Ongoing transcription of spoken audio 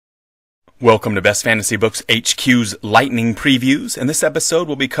Welcome to Best Fantasy Books HQ's Lightning Previews, and this episode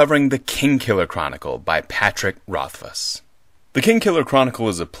will be covering the Kingkiller Chronicle by Patrick Rothfuss. The Kingkiller Chronicle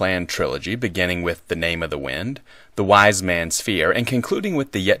is a planned trilogy beginning with The Name of the Wind, The Wise Man's Fear, and concluding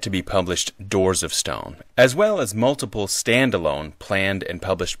with the yet-to-be-published Doors of Stone, as well as multiple standalone planned and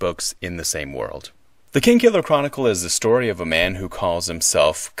published books in the same world. The Kingkiller Chronicle is the story of a man who calls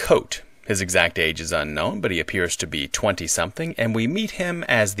himself Coat. His exact age is unknown, but he appears to be 20-something, and we meet him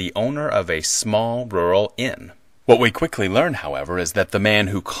as the owner of a small rural inn. What we quickly learn, however, is that the man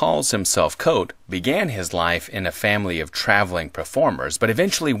who calls himself Coat began his life in a family of traveling performers, but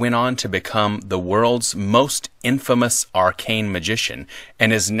eventually went on to become the world's most infamous arcane magician,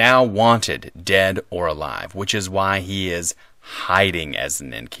 and is now wanted, dead or alive, which is why he is hiding as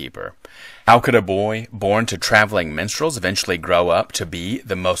an innkeeper. How could a boy born to traveling minstrels eventually grow up to be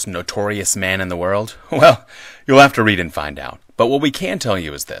the most notorious man in the world? Well, you'll have to read and find out. But what we can tell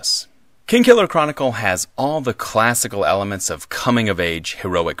you is this. Kingkiller Chronicle has all the classical elements of coming-of-age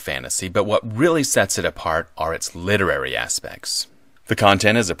heroic fantasy, but what really sets it apart are its literary aspects. The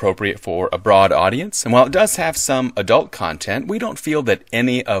content is appropriate for a broad audience, and while it does have some adult content, we don't feel that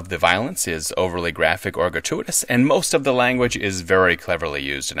any of the violence is overly graphic or gratuitous, and most of the language is very cleverly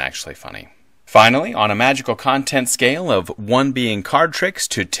used and actually funny. Finally, on a magical content scale of 1 being card tricks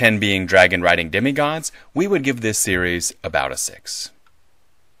to 10 being dragon-riding demigods, we would give this series about a 6.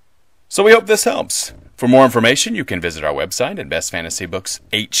 So we hope this helps. For more information, you can visit our website at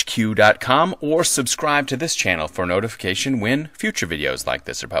bestfantasybooks.hq.com or subscribe to this channel for notification when future videos like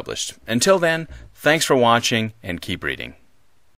this are published. Until then, thanks for watching and keep reading.